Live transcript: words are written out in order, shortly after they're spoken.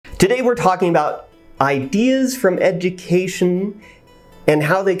Today we're talking about ideas from education and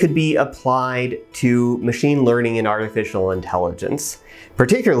how they could be applied to machine learning and artificial intelligence,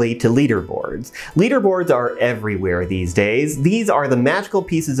 particularly to leaderboards. Leaderboards are everywhere these days. These are the magical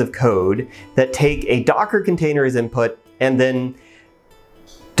pieces of code that take a Docker container as input and then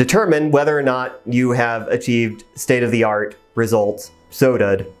determine whether or not you have achieved state-of-the-art results,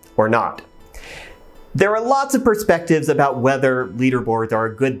 SODA'd, or not. There are lots of perspectives about whether leaderboards are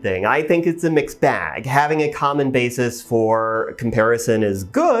a good thing. I think it's a mixed bag. Having a common basis for comparison is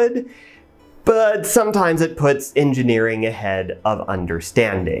good, but sometimes it puts engineering ahead of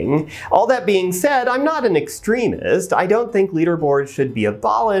understanding. All that being said, I'm not an extremist. I don't think leaderboards should be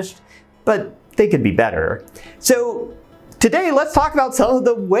abolished, but they could be better. So today, let's talk about some of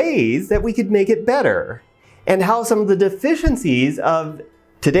the ways that we could make it better, and how some of the deficiencies of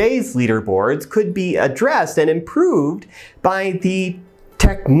today's leaderboards could be addressed and improved by the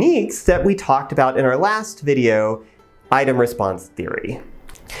techniques that we talked about in our last video, item response theory.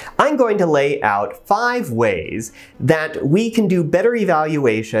 I'm going to lay out 5 ways that we can do better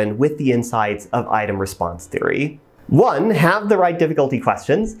evaluation with the insights of item response theory. 1, have the right difficulty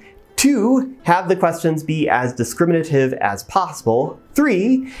questions. 2, have the questions be as discriminative as possible.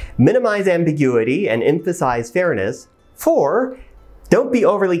 3, minimize ambiguity and emphasize fairness. 4, don't be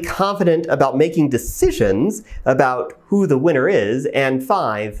overly confident about making decisions about who the winner is. And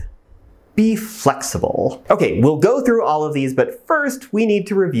 5, be flexible. Okay, we'll go through all of these, but first we need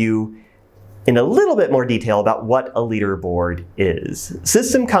to review in a little bit more detail about what a leaderboard is.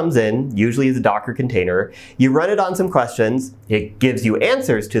 System comes in, usually as a Docker container, you run it on some questions, it gives you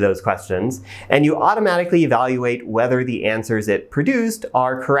answers to those questions, and you automatically evaluate whether the answers it produced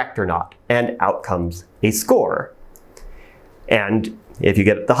are correct or not, and out comes a score. And if you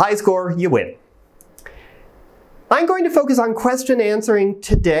get the high score, you win. I'm going to focus on question answering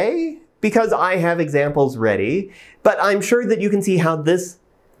today because I have examples ready, but I'm sure that you can see how this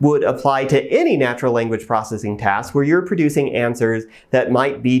would apply to any natural language processing task where you're producing answers that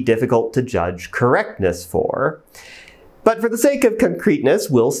might be difficult to judge correctness for. But for the sake of concreteness,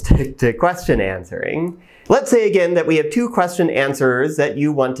 we'll stick to question answering. Let's say again that we have 2 question answerers that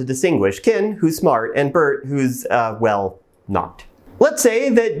you want to distinguish, Ken, who's smart, and Bert, who's, well, not. Let's say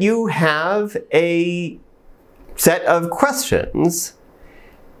that you have a set of questions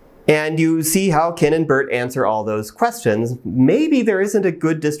and you see how Ken and Bert answer all those questions. Maybe there isn't a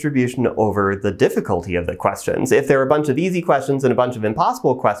good distribution over the difficulty of the questions. If there are a bunch of easy questions and a bunch of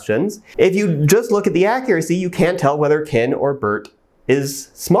impossible questions, if you just look at the accuracy, you can't tell whether Ken or Bert is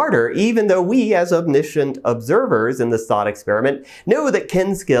smarter, even though we, as omniscient observers in this thought experiment, know that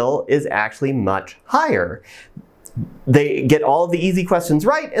Ken's skill is actually much higher. They get all of the easy questions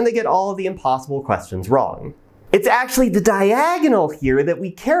right, and they get all of the impossible questions wrong. It's actually the diagonal here that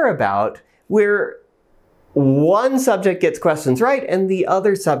we care about, where one subject gets questions right and the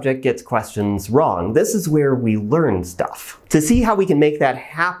other subject gets questions wrong. This is where we learn stuff. To see how we can make that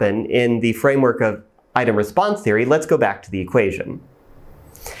happen in the framework of item response theory, let's go back to the equation.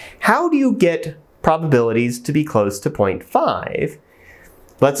 How do you get probabilities to be close to 0.5?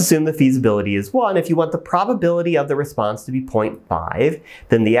 Let's assume the feasibility is 1. If you want the probability of the response to be 0.5,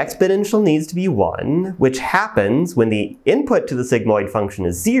 then the exponential needs to be 1, which happens when the input to the sigmoid function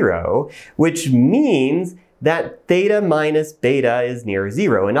is 0, which means that theta minus beta is near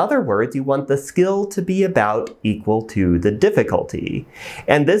 0. In other words, you want the skill to be about equal to the difficulty.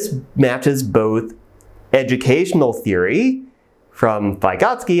 And this matches both educational theory from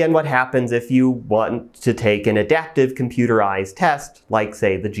Vygotsky and what happens if you want to take an adaptive computerized test, like,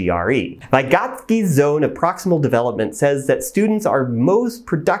 say, the GRE. Vygotsky's zone of proximal development says that students are most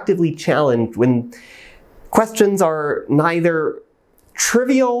productively challenged when questions are neither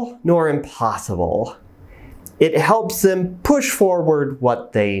trivial nor impossible. It helps them push forward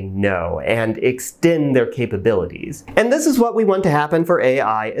what they know and extend their capabilities. And this is what we want to happen for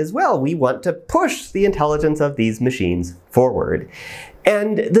AI as well. We want to push the intelligence of these machines forward.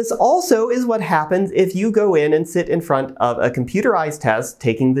 And this also is what happens if you go in and sit in front of a computerized test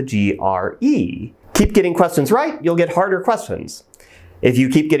taking the GRE. Keep getting questions right, you'll get harder questions. If you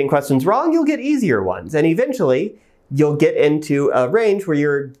keep getting questions wrong, you'll get easier ones. And eventually, you'll get into a range where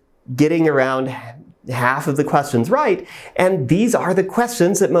you're getting around half of the questions right, and these are the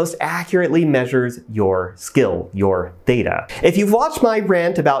questions that most accurately measures your skill, your theta. If you've watched my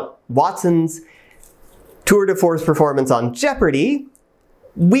rant about Watson's tour de force performance on Jeopardy,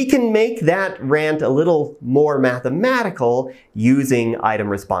 we can make that rant a little more mathematical using item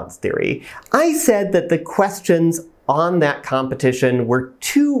response theory. I said that the questions on that competition were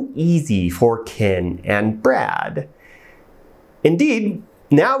too easy for Ken and Brad. Indeed,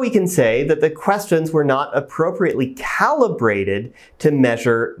 Now we can say that the questions were not appropriately calibrated to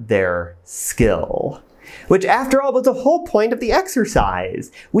measure their skill. Which, after all, was the whole point of the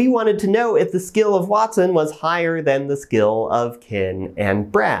exercise. We wanted to know if the skill of Watson was higher than the skill of Kin and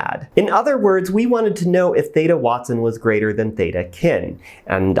Brad. In other words, we wanted to know if theta Watson was greater than theta Kin.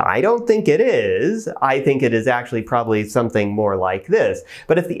 And I don't think it is. I think it is actually probably something more like this.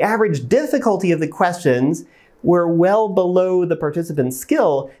 But if the average difficulty of the questions were well below the participant's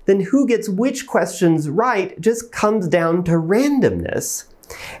skill, then who gets which questions right just comes down to randomness.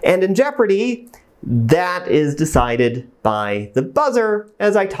 And in Jeopardy, that is decided by the buzzer,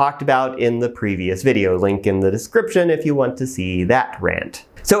 as I talked about in the previous video. Link in the description if you want to see that rant.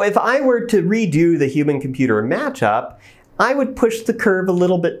 So if I were to redo the human-computer matchup, I would push the curve a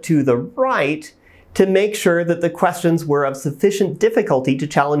little bit to the right to make sure that the questions were of sufficient difficulty to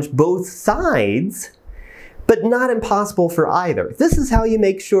challenge both sides, but not impossible for either. This is how you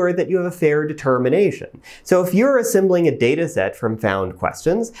make sure that you have a fair determination. So if you're assembling a data set from found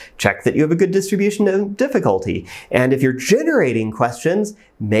questions, check that you have a good distribution of difficulty. And if you're generating questions,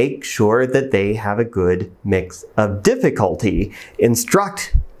 make sure that they have a good mix of difficulty.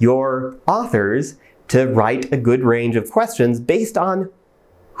 Instruct your authors to write a good range of questions based on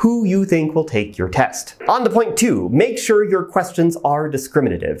who you think will take your test. On to point 2, make sure your questions are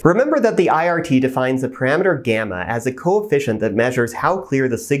discriminative. Remember that the IRT defines the parameter gamma as a coefficient that measures how clear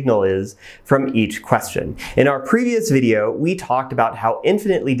the signal is from each question. In our previous video, we talked about how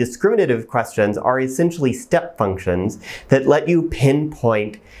infinitely discriminative questions are essentially step functions that let you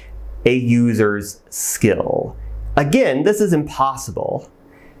pinpoint a user's skill. Again, this is impossible,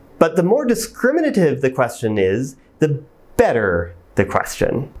 but the more discriminative the question is, the better the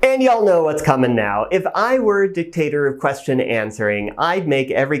question. And y'all know what's coming now. If I were a dictator of question answering, I'd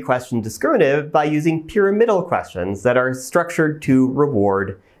make every question discriminative by using pyramidal questions that are structured to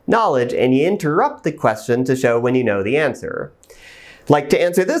reward knowledge, and you interrupt the question to show when you know the answer. Like, to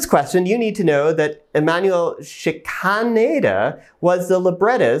answer this question, you need to know that Emmanuel Scicaneda was the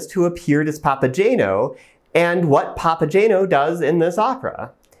librettist who appeared as Papageno, and what Papageno does in this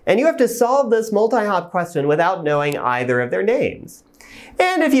opera. And you have to solve this multi-hop question without knowing either of their names.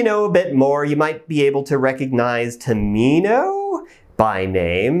 And if you know a bit more, you might be able to recognize Tamino by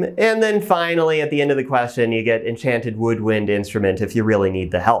name. And then finally, at the end of the question, you get Enchanted Woodwind Instrument if you really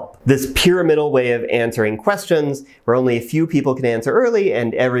need the help. This pyramidal way of answering questions, where only a few people can answer early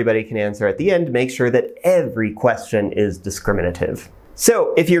and everybody can answer at the end, makes sure that every question is discriminative.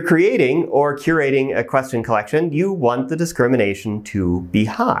 So if you're creating or curating a question collection, you want the discrimination to be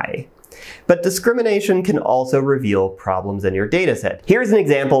high. But discrimination can also reveal problems in your dataset. Here's an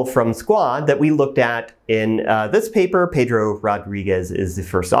example from Squad that we looked at in this paper. Pedro Rodriguez is the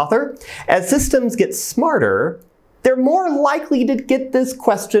first author. As systems get smarter, they're more likely to get this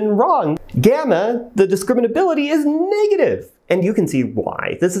question wrong. Gamma, the discriminability, is negative. And you can see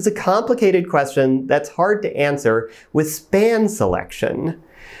why. This is a complicated question that's hard to answer with span selection.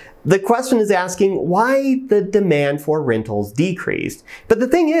 The question is asking why the demand for rentals decreased. But the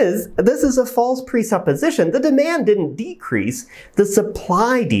thing is, this is a false presupposition. The demand didn't decrease, the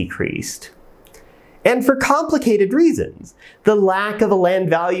supply decreased. And for complicated reasons. The lack of a land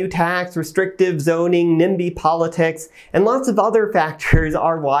value tax, restrictive zoning, NIMBY politics, and lots of other factors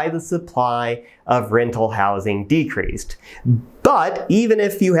are why the supply of rental housing decreased. But even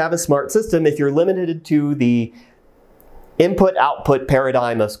if you have a smart system, if you're limited to the input-output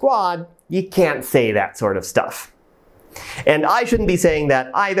paradigm of Squad, you can't say that sort of stuff. And I shouldn't be saying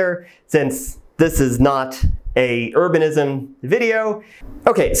that either, since this is not a urbanism video.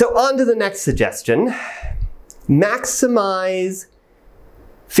 Okay, so on to the next suggestion. Maximize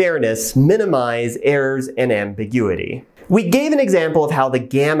fairness, minimize errors and ambiguity. We gave an example of how the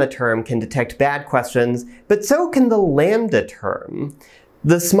gamma term can detect bad questions, but so can the lambda term.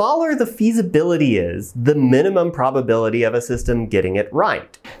 The smaller the feasibility is, the minimum probability of a system getting it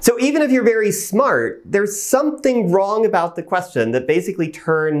right. So even if you're very smart, there's something wrong about the question that basically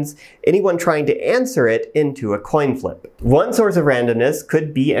turns anyone trying to answer it into a coin flip. One source of randomness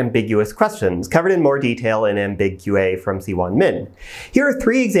could be ambiguous questions, covered in more detail in Ambig.QA from C1 Min. Here are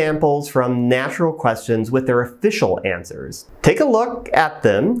 3 examples from natural questions with their official answers. Take a look at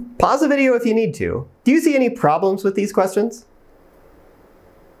them. Pause the video if you need to. Do you see any problems with these questions?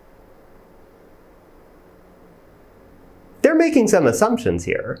 They're making some assumptions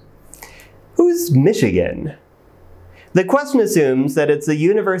here. Who's Michigan? The question assumes that it's the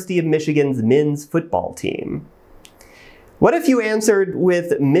University of Michigan's men's football team. What if you answered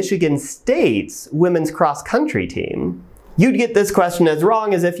with Michigan State's women's cross-country team? You'd get this question as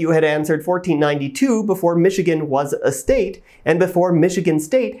wrong as if you had answered 1492 before Michigan was a state and before Michigan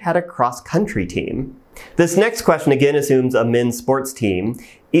State had a cross-country team. This next question again assumes a men's sports team,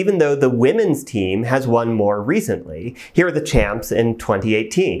 even though the women's team has won more recently. Here are the champs in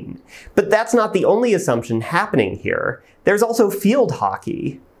 2018. But that's not the only assumption happening here. There's also field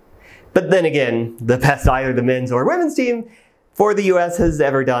hockey. But then again, the best either the men's or women's team for the US has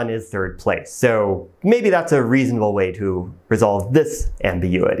ever done is third place. So maybe that's a reasonable way to resolve this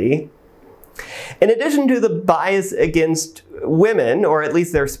ambiguity. In addition to the bias against women, or at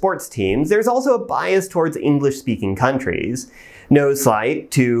least their sports teams, there's also a bias towards English-speaking countries. No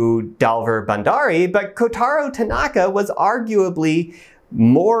slight to Dalver Bandari, but Kotaro Tanaka was arguably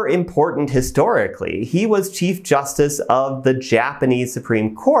more important historically. He was Chief Justice of the Japanese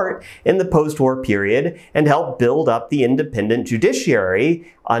Supreme Court in the post-war period and helped build up the independent judiciary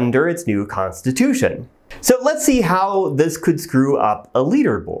under its new constitution. So let's see how this could screw up a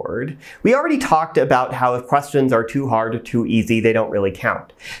leaderboard. We already talked about how if questions are too hard or too easy, they don't really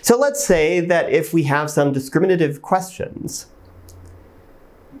count. So let's say that if we have some discriminative questions,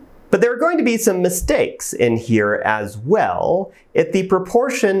 but there are going to be some mistakes in here as well. If the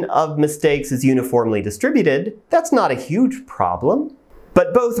proportion of mistakes is uniformly distributed, that's not a huge problem.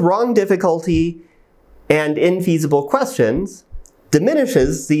 But both wrong difficulty and infeasible questions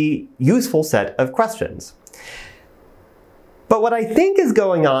diminishes the useful set of questions. But what I think is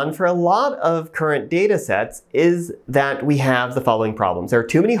going on for a lot of current data sets is that we have the following problems. There are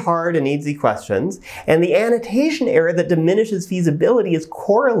too many hard and easy questions, and the annotation error that diminishes feasibility is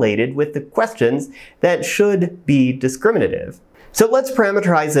correlated with the questions that should be discriminative. So let's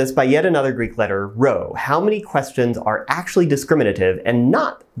parameterize this by yet another Greek letter, rho. How many questions are actually discriminative and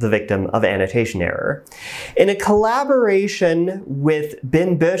not the victim of annotation error? In a collaboration with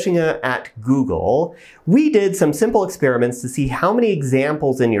Ben Bershinger at Google, we did some simple experiments to see how many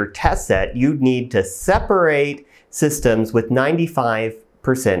examples in your test set you'd need to separate systems with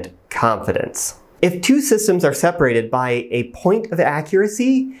 95% confidence. If two systems are separated by a point of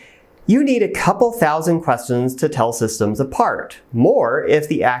accuracy, you need a couple thousand questions to tell systems apart, more if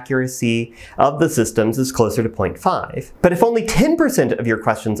the accuracy of the systems is closer to 0.5. But if only 10% of your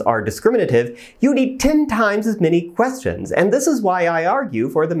questions are discriminative, you need 10 times as many questions. And this is why I argue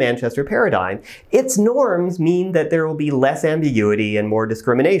for the Manchester paradigm. Its norms mean that there will be less ambiguity and more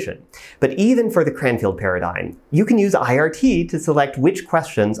discrimination. But even for the Cranfield paradigm, you can use IRT to select which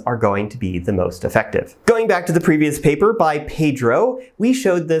questions are going to be the most effective. Going back to the previous paper by Pedro, we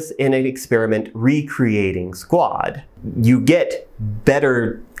showed this in an experiment recreating squad. You get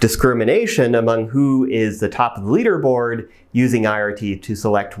better discrimination among who is the top of the leaderboard using IRT to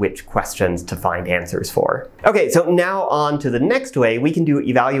select which questions to find answers for. Okay, so now on to the next way we can do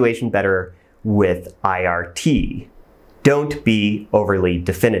evaluation better with IRT. Don't be overly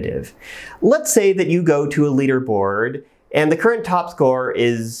definitive. Let's say that you go to a leaderboard and the current top score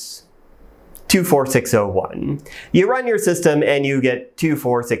is 24601. You run your system and you get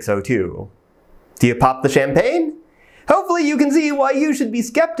 24602. Do you pop the champagne? Hopefully you can see why you should be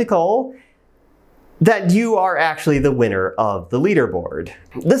skeptical that you are actually the winner of the leaderboard.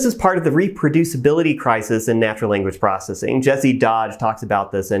 This is part of the reproducibility crisis in natural language processing. Jesse Dodge talks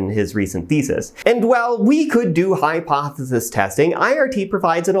about this in his recent thesis. And while we could do hypothesis testing, IRT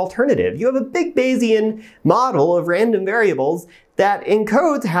provides an alternative. You have a big Bayesian model of random variables that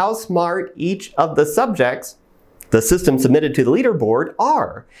encodes how smart each of the subjects the system submitted to the leaderboard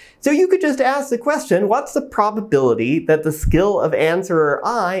are. So you could just ask the question, what's the probability that the skill of answerer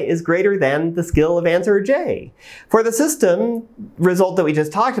I is greater than the skill of answerer J? For the system result that we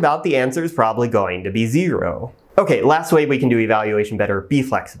just talked about, the answer is probably going to be 0. Okay, last way we can do evaluation better, be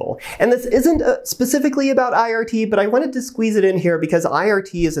flexible. And this isn't specifically about IRT, but I wanted to squeeze it in here because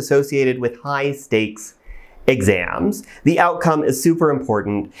IRT is associated with high stakes exams. The outcome is super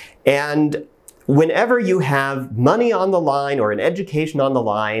important, and whenever you have money on the line or an education on the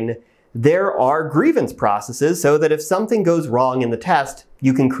line, there are grievance processes so that if something goes wrong in the test,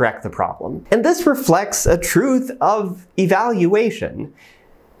 you can correct the problem. And this reflects a truth of evaluation,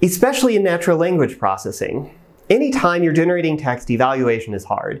 especially in natural language processing. Anytime you're generating text, evaluation is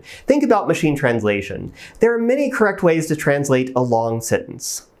hard. Think about machine translation. There are many correct ways to translate a long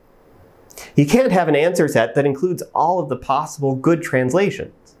sentence. You can't have an answer set that includes all of the possible good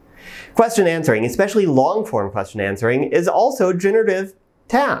translations. Question answering, especially long-form question answering, is also a generative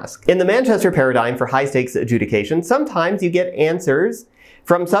task. In the Manchester paradigm for high-stakes adjudication, sometimes you get answers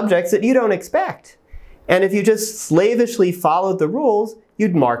from subjects that you don't expect. And if you just slavishly followed the rules,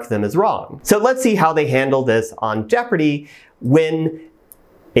 you'd mark them as wrong. So let's see how they handle this on Jeopardy when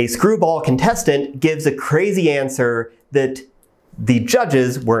a screwball contestant gives a crazy answer that the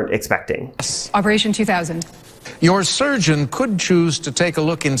judges weren't expecting. Operation 2000. Your surgeon could choose to take a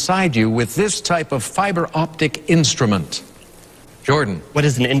look inside you with this type of fiber optic instrument. Jordan. What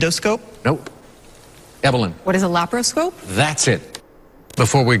is an endoscope? Nope. Evelyn. What is a laparoscope? That's it.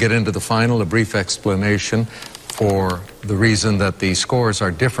 Before we get into the final, a brief explanation for the reason that the scores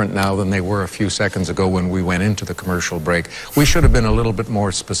are different now than they were a few seconds ago when we went into the commercial break. We should have been a little bit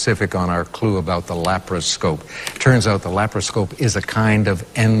more specific on our clue about the laparoscope. Turns out the laparoscope is a kind of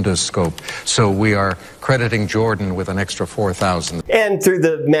endoscope. So we are crediting Jordan with an extra 4,000. And through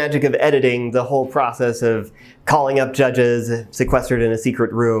the magic of editing, the whole process of calling up judges sequestered in a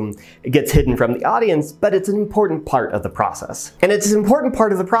secret room, it gets hidden from the audience, but it's an important part of the process. And it's an important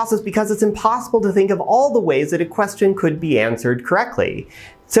part of the process because it's impossible to think of all the ways that a question could be answered correctly.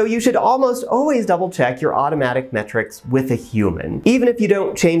 So you should almost always double check your automatic metrics with a human. Even if you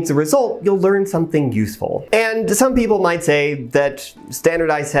don't change the result, you'll learn something useful. And some people might say that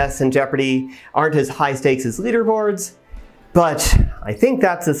standardized tests in Jeopardy aren't as high stakes as leaderboards, but I think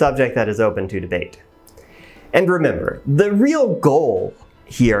that's a subject that is open to debate. And remember, the real goal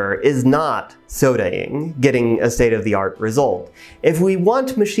here is not sodaing, getting a state-of-the-art result. If we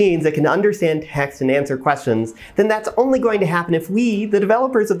want machines that can understand text and answer questions, then that's only going to happen if we, the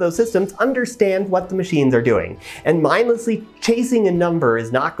developers of those systems, understand what the machines are doing. And mindlessly chasing a number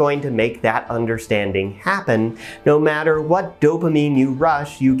is not going to make that understanding happen, no matter what dopamine you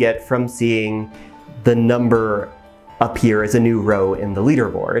rush you get from seeing the number appear as a new row in the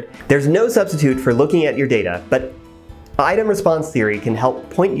leaderboard. There's no substitute for looking at your data, but item response theory can help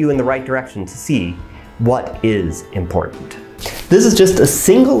point you in the right direction to see what is important. This is just a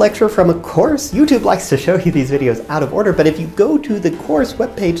single lecture from a course. YouTube likes to show you these videos out of order, but if you go to the course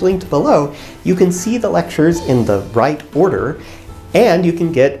webpage linked below, you can see the lectures in the right order, and you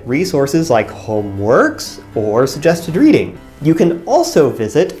can get resources like homeworks or suggested reading. You can also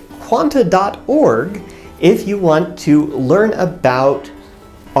visit quanta.org if you want to learn about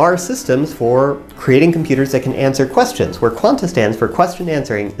our systems for creating computers that can answer questions, where Quanta stands for question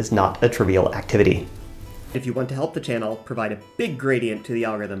answering is not a trivial activity. If you want to help the channel, provide a big gradient to the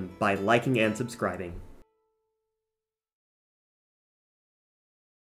algorithm by liking and subscribing.